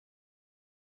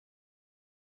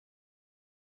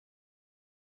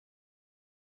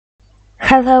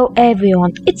Hello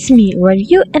everyone, it's me,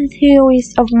 Review and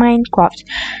Theories of Minecraft,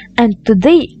 and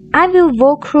today I will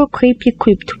walk through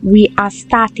Crypt. We are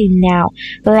starting now.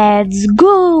 Let's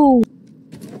go!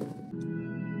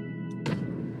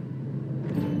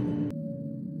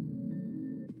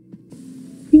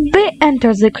 We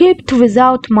enter the crypt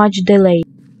without much delay.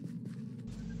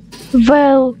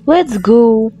 Well, let's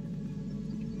go.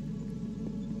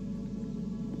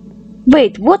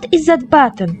 Wait, what is that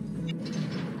button?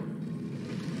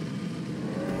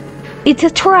 It's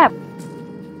a trap!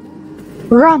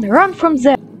 Run from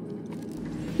there!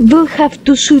 We'll have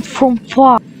to shoot from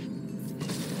far.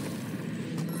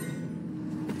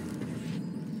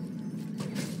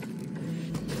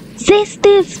 They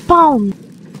still spawn!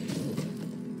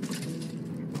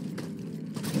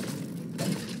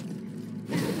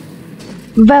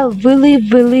 Well, we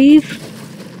leave.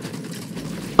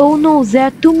 Oh no, there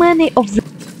are too many of them.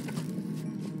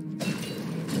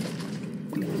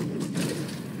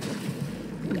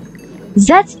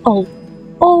 That's all.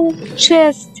 Oh,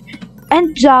 chest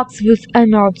and jugs with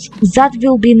emeralds, that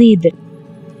will be needed.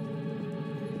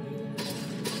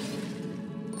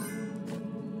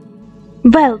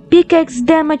 Well, pickaxe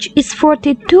damage is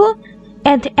 42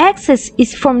 and access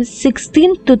is from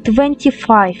 16 to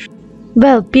 25.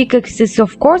 Well, pickaxe is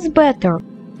of course better.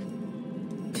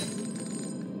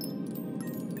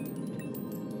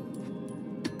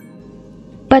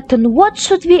 But on what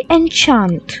should we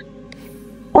enchant?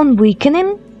 On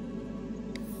weakening?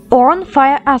 Or on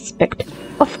fire aspect?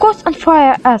 Of course on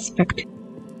fire aspect.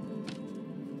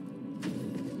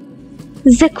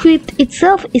 The crypt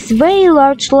itself is a very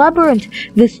large labyrinth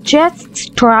with chests,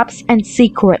 traps and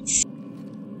secrets.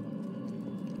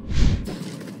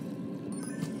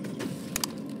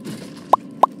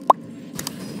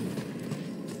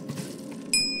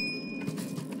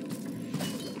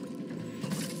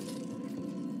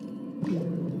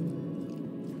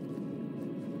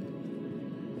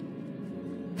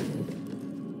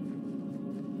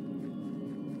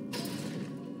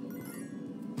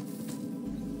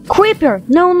 Creeper!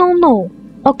 No.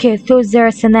 Okay, so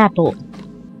there's an apple.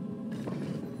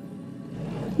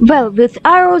 Well, with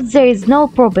arrows there is no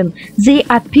problem. They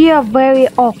appear very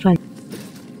often.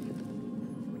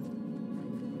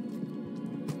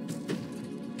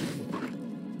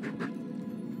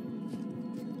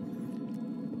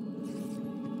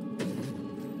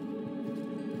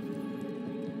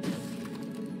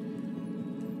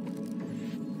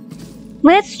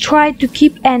 Let's try to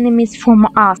keep enemies from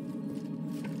us.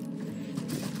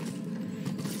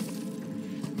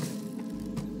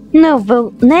 No,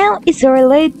 well, now it's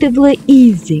relatively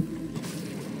easy.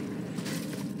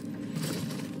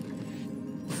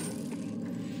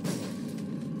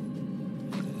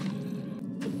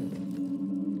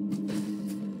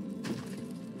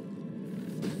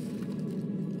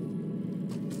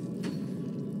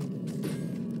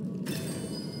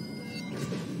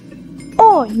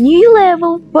 Oh, new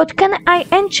level! What can I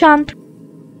enchant?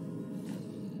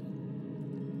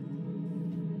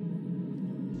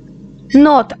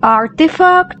 Not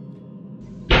artifact,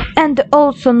 and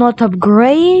also not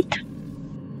upgrade.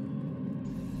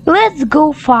 Let's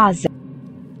go further.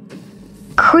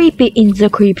 Creepy in the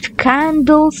crypt,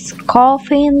 candles,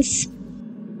 coffins.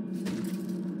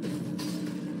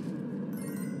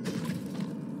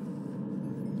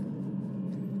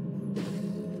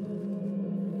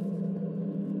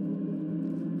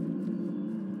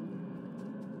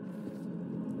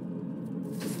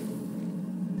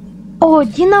 Oh,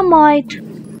 dynamite!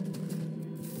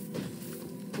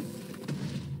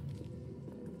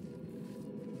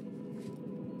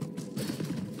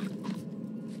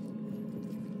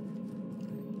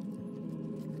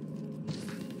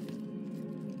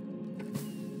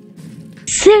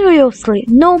 Seriously,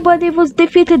 nobody was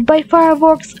defeated by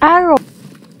fireworks arrow.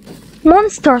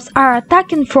 Monsters are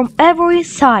attacking from every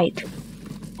side.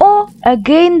 Oh,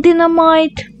 again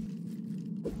dynamite.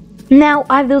 Now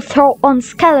I will throw on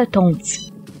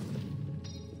skeletons.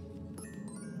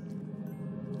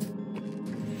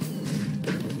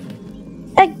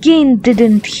 Again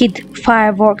didn't hit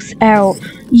fireworks arrow.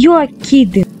 You are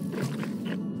kidding.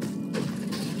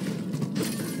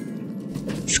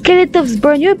 Скелетов с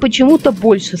броней почему-то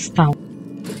больше стало.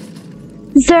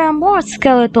 There are more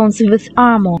skeletons with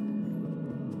armor.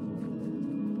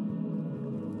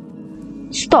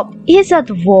 Stop, is that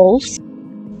wolves?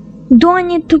 Do I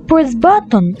need to press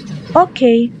button?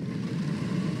 Okay.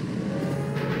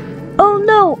 Oh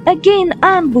no, again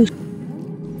ambush.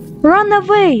 Run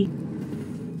away.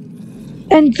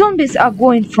 And zombies are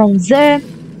going from there.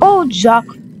 Oh, Jack.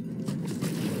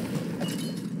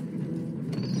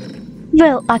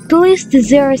 Well, at least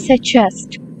there is a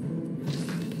chest.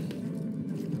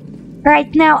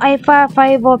 Right now I fire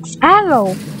fireworks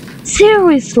arrow.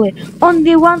 Seriously,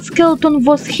 only one skeleton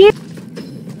was hit?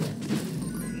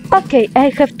 Okay, I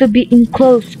have to be in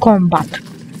close combat.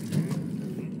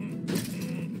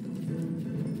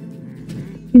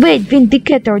 Wait,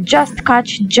 Vindicator, just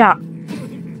catch Jack.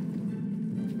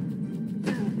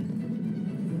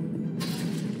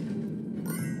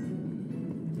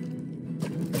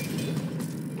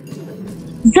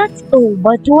 That's all,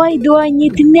 but why do I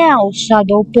need now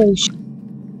Shadow Potion?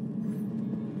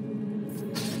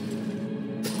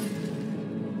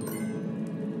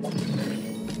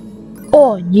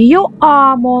 Oh, new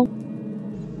armor.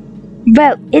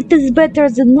 Well, it is better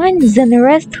than mine, than the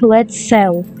rest, let's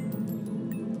sell.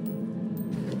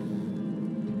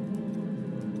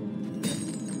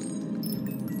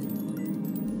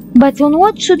 But on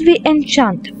what should we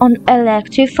enchant? On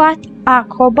Electrified,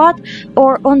 Acrobat,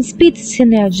 or on Speed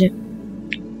Synergy?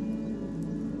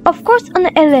 Of course on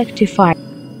Electrified.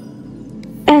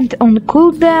 And on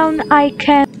cooldown I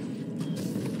can...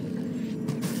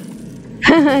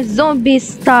 Zombies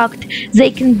stacked,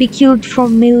 they can be killed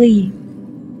from melee.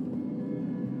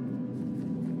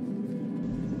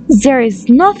 There is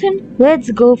nothing, let's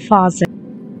go further.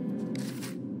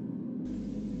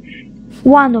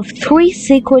 One of 3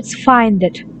 secrets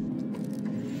finded.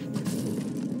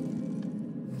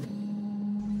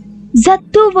 That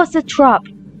too was a trap.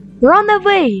 Run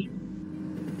away!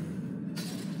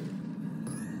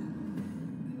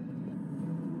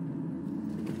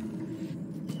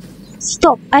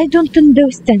 Stop, I don't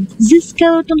understand. This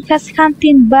skeleton has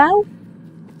hunting bow?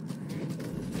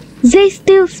 They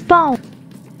still spawn.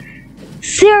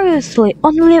 Seriously,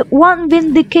 only one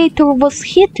Vindicator was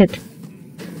hit.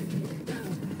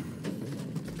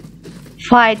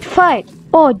 Fight, fight!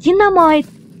 Oh, dynamite!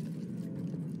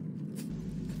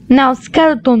 Now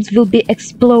skeletons will be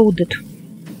exploded.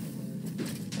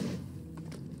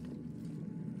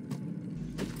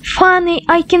 Funny,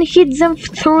 I can hit them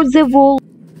through the wall.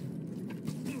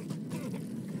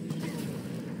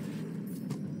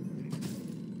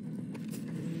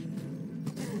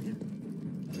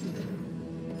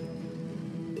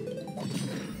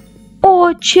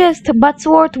 Oh, chest, but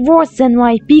sword worse than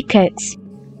my pickaxe.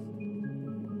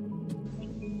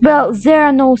 Well, there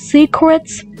are no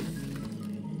secrets.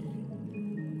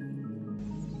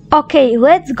 Okay,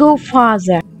 let's go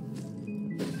further.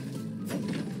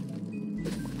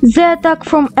 They attack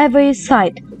from every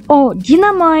side. Oh,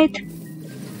 dynamite!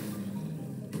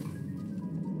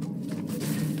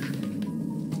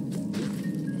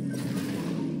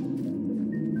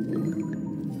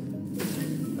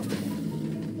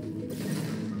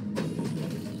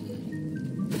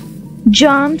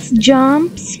 Jumps,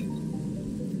 jumps.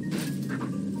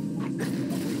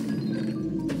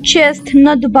 Chest,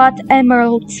 not bad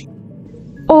emeralds.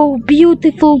 Oh,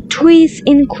 beautiful trees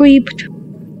in Crypt.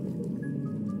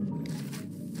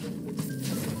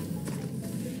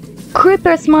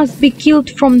 Creepers must be killed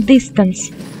from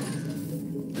distance.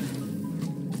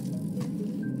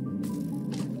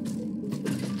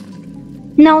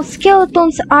 Now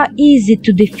skeletons are easy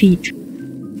to defeat.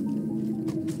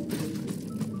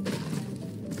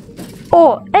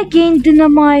 Oh, again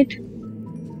dynamite.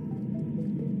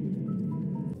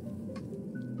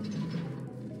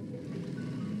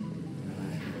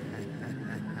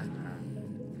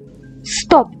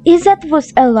 Stop, is that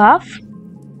was a laugh?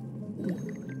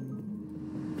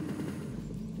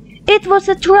 It was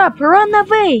a trap, run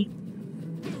away!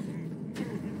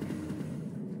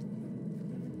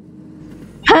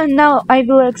 And now I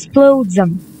will explode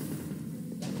them.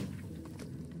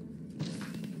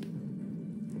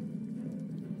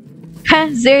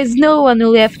 There is no one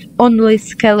left, only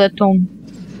skeleton.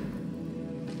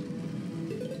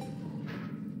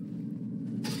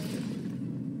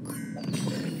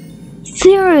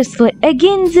 Seriously,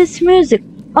 again this music.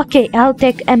 Okay, I'll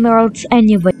take emeralds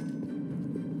anyway.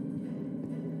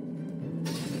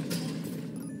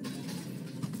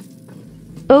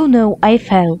 Oh no, I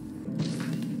fell.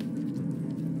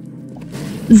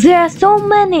 There are so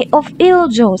many of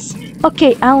Ilgos.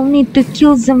 Okay, I'll need to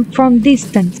kill them from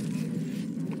distance.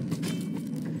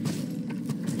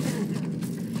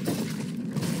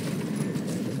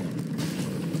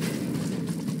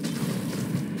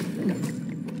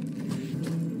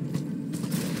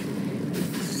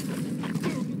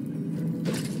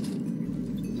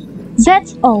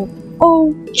 That's all.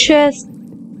 Oh, chest.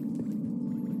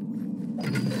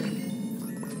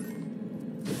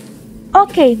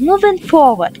 Okay, moving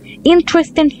forward.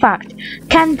 Interesting fact.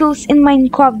 Candles in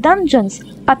Minecraft dungeons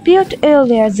appeared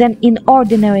earlier than in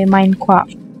ordinary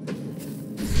Minecraft.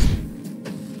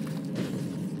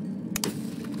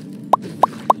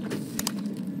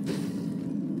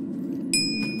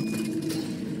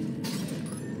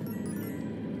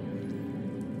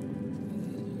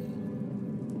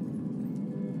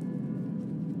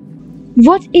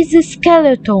 What is a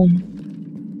skeleton?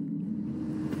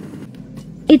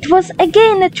 It was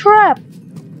again a trap!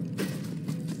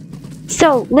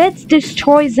 So let's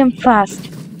destroy them fast.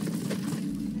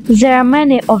 There are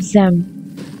many of them.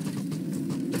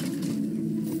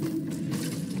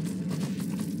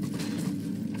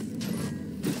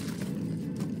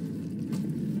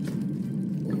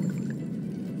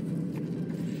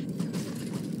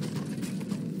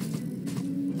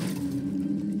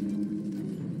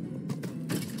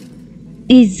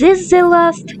 Is this the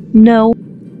last? No.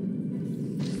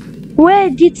 Where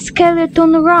did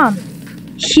skeleton run?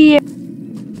 Here.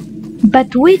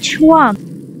 But which one?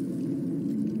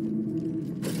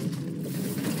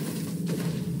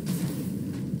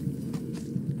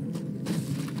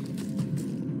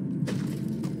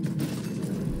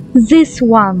 This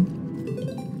one.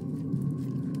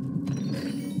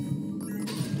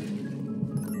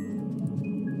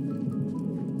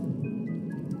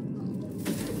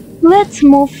 Let's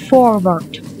move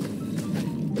forward.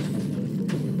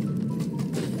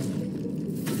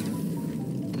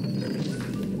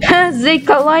 They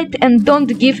collide and don't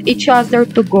give each other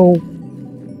to go.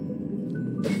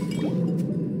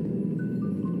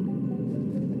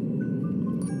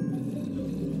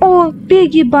 Oh,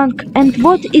 piggy bank, and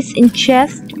what is in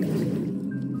chest?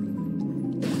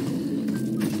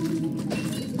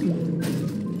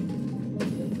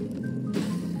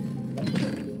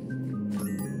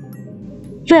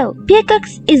 Well,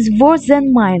 pickaxe is worse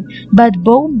than mine, but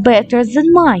bow better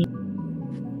than mine.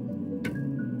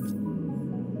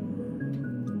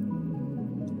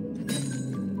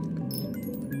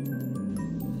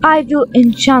 I will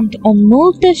enchant on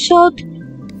multi-shot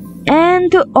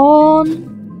and on...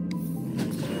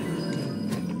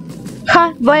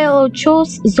 Ha! While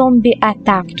chose zombie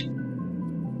attacked.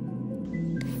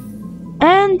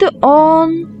 And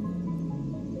on...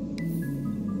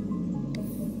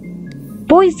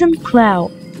 Poison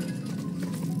cloud.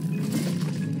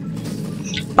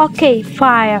 Okay,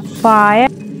 fire, fire.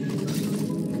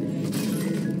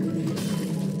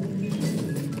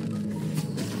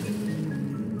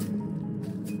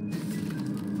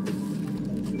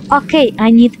 Okay,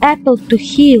 I need apple to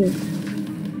heal.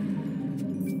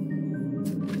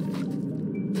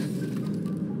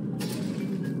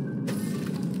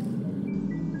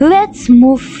 Let's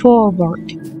move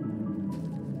forward.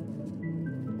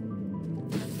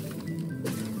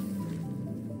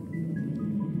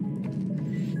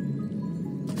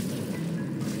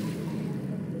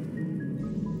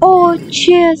 Oh,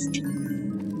 chest.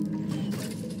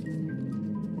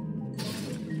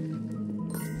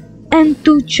 And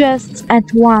two chests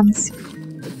at once.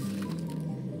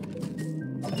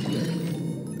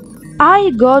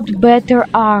 I got better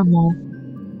armor.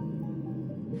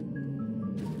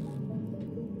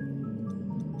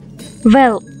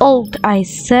 Well, old I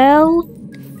sell.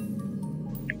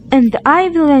 And I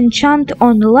will enchant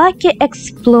on Lucky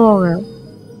Explorer.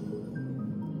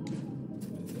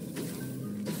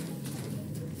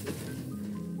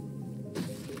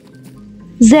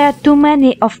 There are too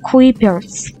many of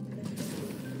creepers.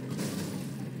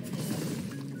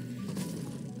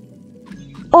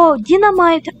 Oh,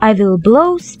 dynamite, I will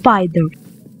blow spider.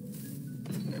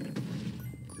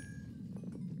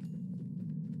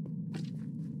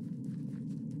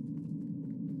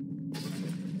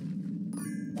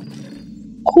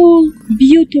 Cool,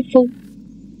 beautiful.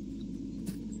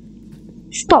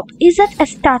 Stop, is that a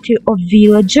statue of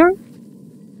villager?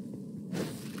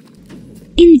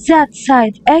 In that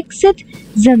side exit,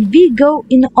 then we go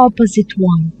in opposite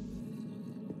one.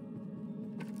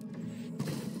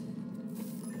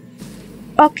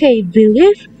 Okay, we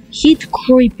leave, hit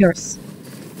creepers.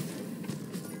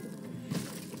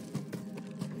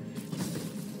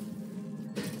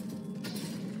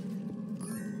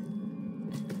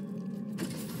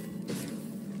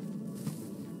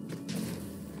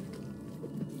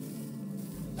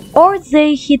 Or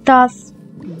they hit us.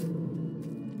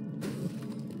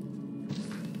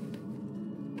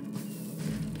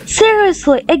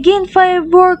 Seriously, again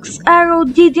fireworks arrow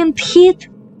didn't hit?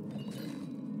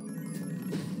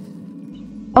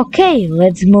 Okay,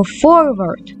 let's move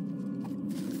forward.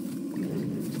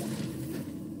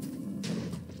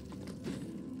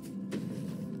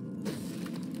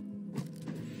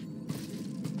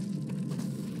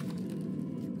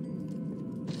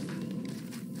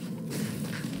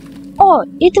 Oh,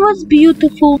 it was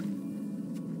beautiful.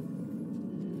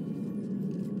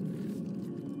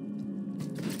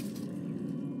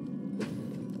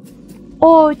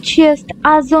 Oh, chest,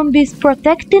 are zombies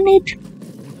protecting it?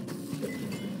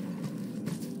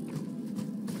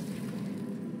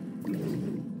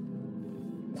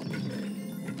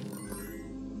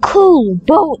 Cool,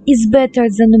 bow is better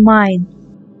than mine.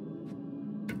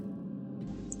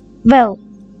 Well,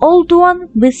 old one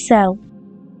we sell.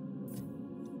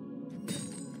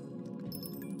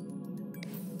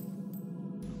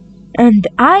 And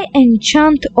I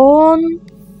enchant on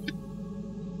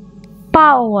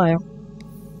power.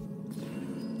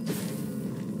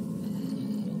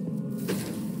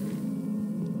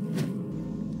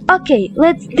 Okay,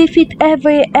 let's defeat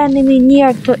every enemy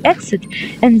near to exit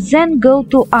and then go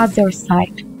to other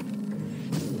side.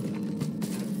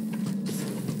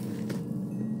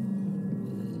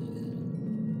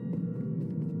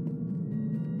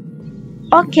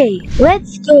 Okay,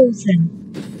 let's go then.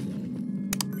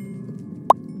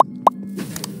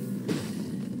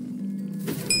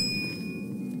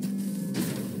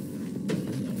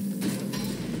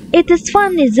 It is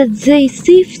funny that they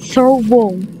see through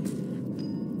wall.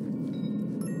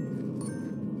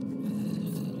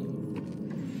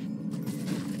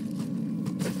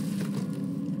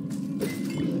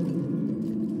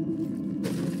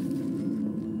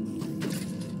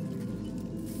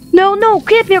 No,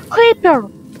 creeper!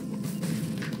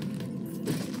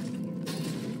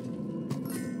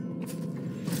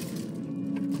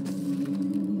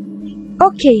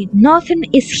 Okay, nothing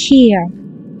is here.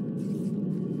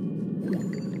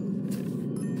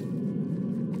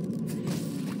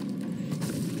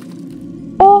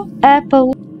 Oh,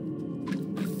 apple.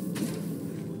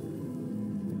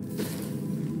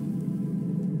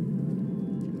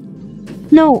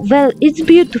 No, well, it's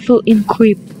beautiful in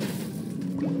Crypt.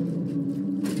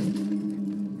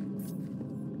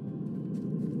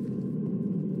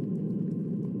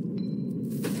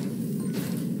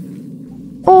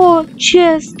 Oh,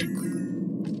 chest.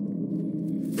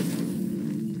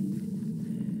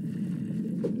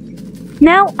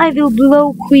 Now I will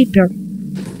blow Creeper.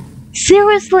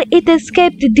 Seriously, it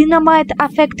escaped the dynamite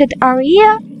affected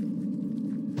area?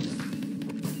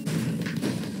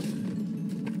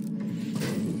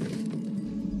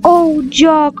 Oh,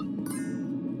 Jog.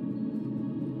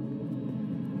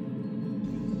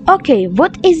 Okay,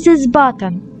 what is this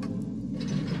button?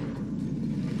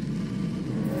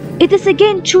 It is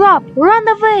again trap! Run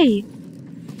away!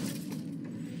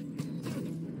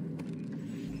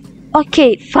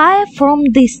 Okay, fire from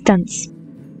distance.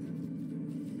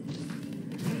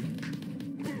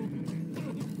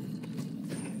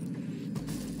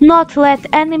 Not let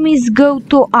enemies go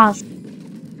to us.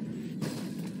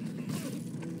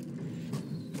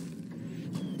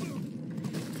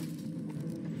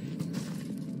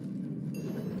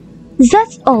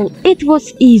 That's all, it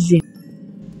was easy.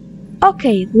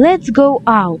 Okay, let's go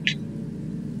out.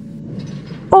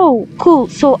 Oh, cool,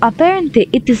 so apparently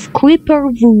it is Creeper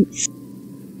Woods.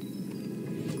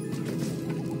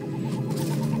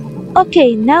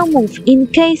 Okay, now move, in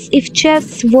case if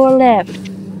chests were left.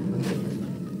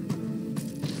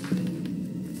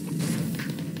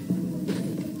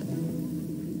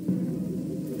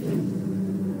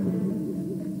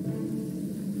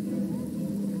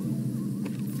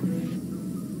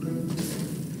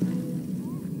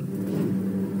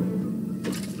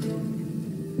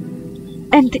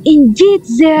 And indeed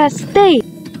they stayed.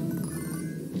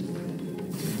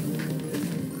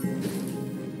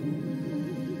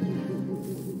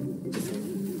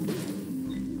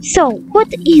 So, what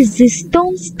is this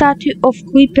stone statue of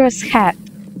Creeper's head?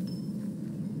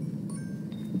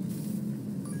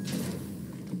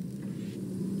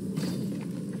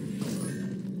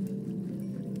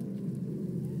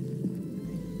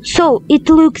 So, it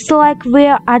looks like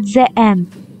we're at the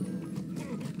end.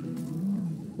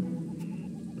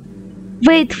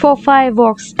 Wait for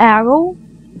fireworks arrow.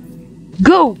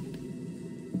 Go!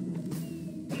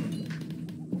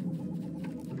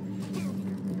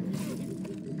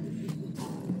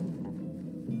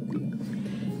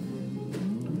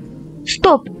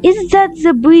 Stop! Is that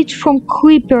the bridge from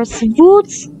Creeper's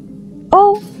Woods?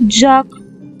 Oh, Jack.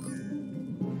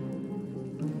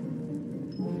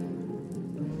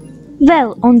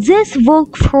 Well, on this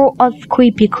walkthrough of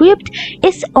Creepy Crypt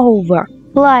is over.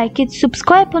 Like it,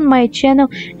 subscribe on my channel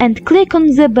and click on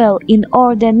the bell in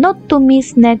order not to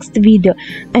miss next video.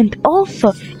 And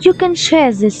also, you can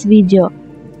share this video.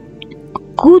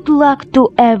 Good luck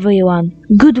to everyone.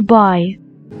 Goodbye.